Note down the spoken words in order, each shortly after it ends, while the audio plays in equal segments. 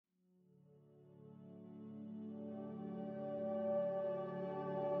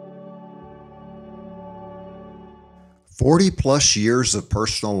40 plus years of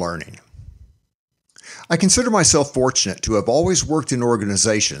personal learning. I consider myself fortunate to have always worked in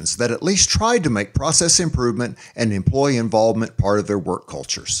organizations that at least tried to make process improvement and employee involvement part of their work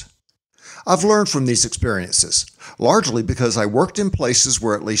cultures. I've learned from these experiences, largely because I worked in places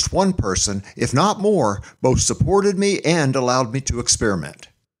where at least one person, if not more, both supported me and allowed me to experiment.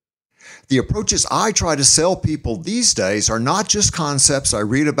 The approaches I try to sell people these days are not just concepts I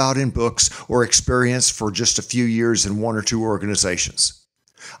read about in books or experience for just a few years in one or two organizations.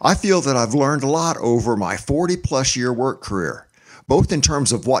 I feel that I've learned a lot over my 40-plus year work career, both in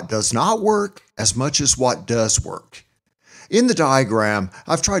terms of what does not work as much as what does work. In the diagram,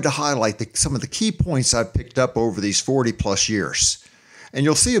 I've tried to highlight some of the key points I've picked up over these 40-plus years. And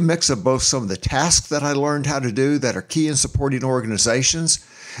you'll see a mix of both some of the tasks that I learned how to do that are key in supporting organizations,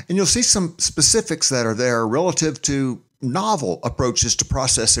 and you'll see some specifics that are there relative to novel approaches to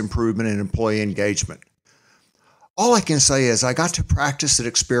process improvement and employee engagement. All I can say is I got to practice and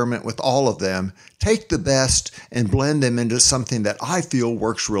experiment with all of them, take the best and blend them into something that I feel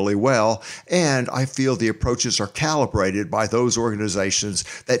works really well, and I feel the approaches are calibrated by those organizations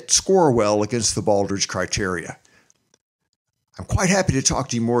that score well against the Baldrige criteria. I'm quite happy to talk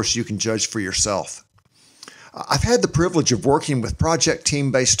to you more so you can judge for yourself. I've had the privilege of working with project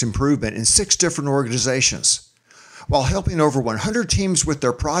team-based improvement in 6 different organizations. While helping over 100 teams with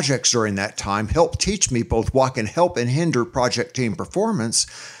their projects during that time helped teach me both what can help and hinder project team performance,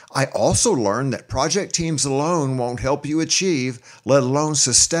 I also learned that project teams alone won't help you achieve, let alone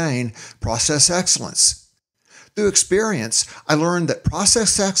sustain, process excellence. Through experience, I learned that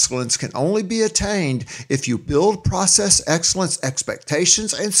process excellence can only be attained if you build process excellence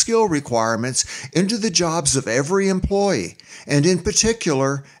expectations and skill requirements into the jobs of every employee, and in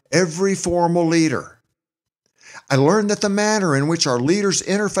particular, every formal leader. I learned that the manner in which our leaders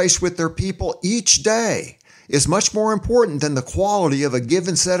interface with their people each day is much more important than the quality of a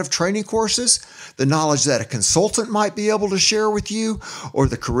given set of training courses, the knowledge that a consultant might be able to share with you, or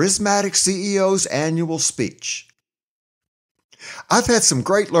the charismatic CEO's annual speech. I've had some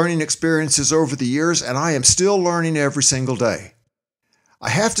great learning experiences over the years, and I am still learning every single day. I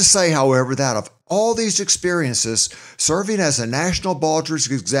have to say, however, that of all these experiences, serving as a National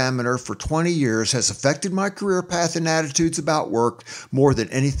Baldrige Examiner for 20 years has affected my career path and attitudes about work more than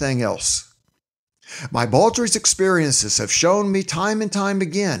anything else. My Baldrige experiences have shown me time and time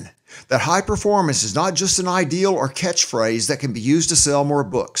again that high performance is not just an ideal or catchphrase that can be used to sell more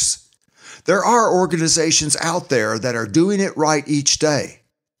books. There are organizations out there that are doing it right each day.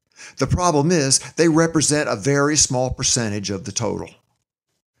 The problem is they represent a very small percentage of the total.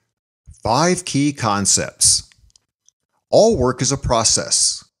 5 key concepts. All work is a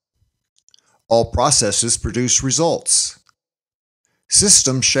process. All processes produce results.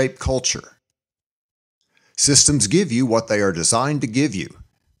 Systems shape culture. Systems give you what they are designed to give you.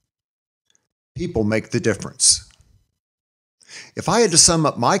 People make the difference. If I had to sum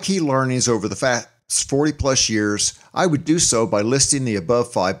up my key learnings over the past 40-plus years, I would do so by listing the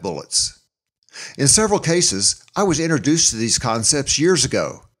above 5 bullets. In several cases, I was introduced to these concepts years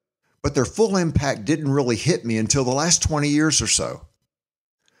ago, but their full impact didn't really hit me until the last 20 years or so.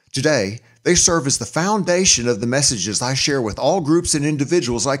 Today, they serve as the foundation of the messages I share with all groups and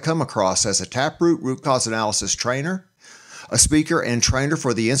individuals I come across as a Taproot root cause analysis trainer, a speaker and trainer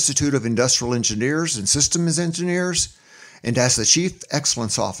for the Institute of Industrial Engineers and Systems Engineers, and as the Chief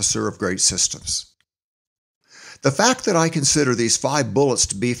Excellence Officer of Great Systems. The fact that I consider these 5 bullets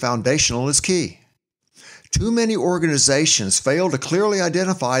to be foundational is key. Too many organizations fail to clearly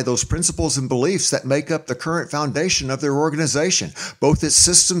identify those principles and beliefs that make up the current foundation of their organization, both its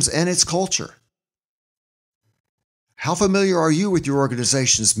systems and its culture. How familiar are you with your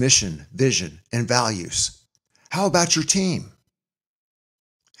organization's mission, vision, and values? How about your team?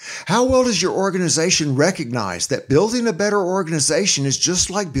 How well does your organization recognize that building a better organization is just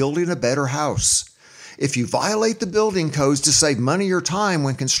like building a better house? If you violate the building codes to save money or time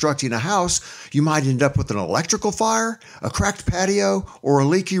when constructing a house, you might end up with an electrical fire, a cracked patio, or a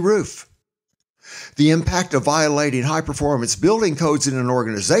leaky roof. The impact of violating high-performance building codes in an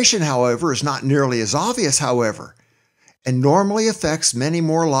organization, however, is not nearly as obvious, and normally affects many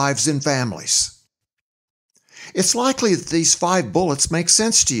more lives and families. It's likely that these 5 bullets make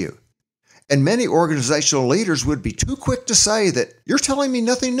sense to you, and many organizational leaders would be too quick to say that you're telling me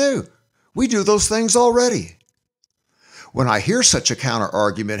nothing new. We do those things already. When I hear such a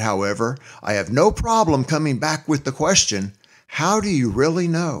counter-argument, however, I have no problem coming back with the question, how do you really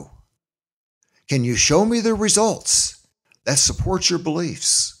know? Can you show me the results that support your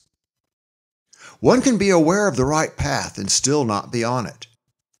beliefs? One can be aware of the right path and still not be on it.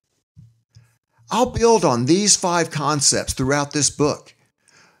 I'll build on these 5 concepts throughout this book.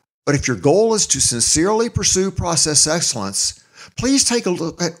 But if your goal is to sincerely pursue process excellence, please take a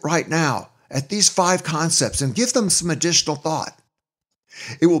look at right now at these 5 concepts and give them some additional thought.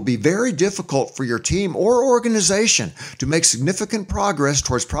 It will be very difficult for your team or organization to make significant progress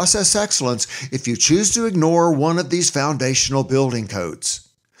towards process excellence if you choose to ignore one of these foundational building codes.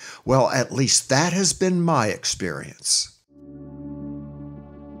 Well, at least that has been my experience.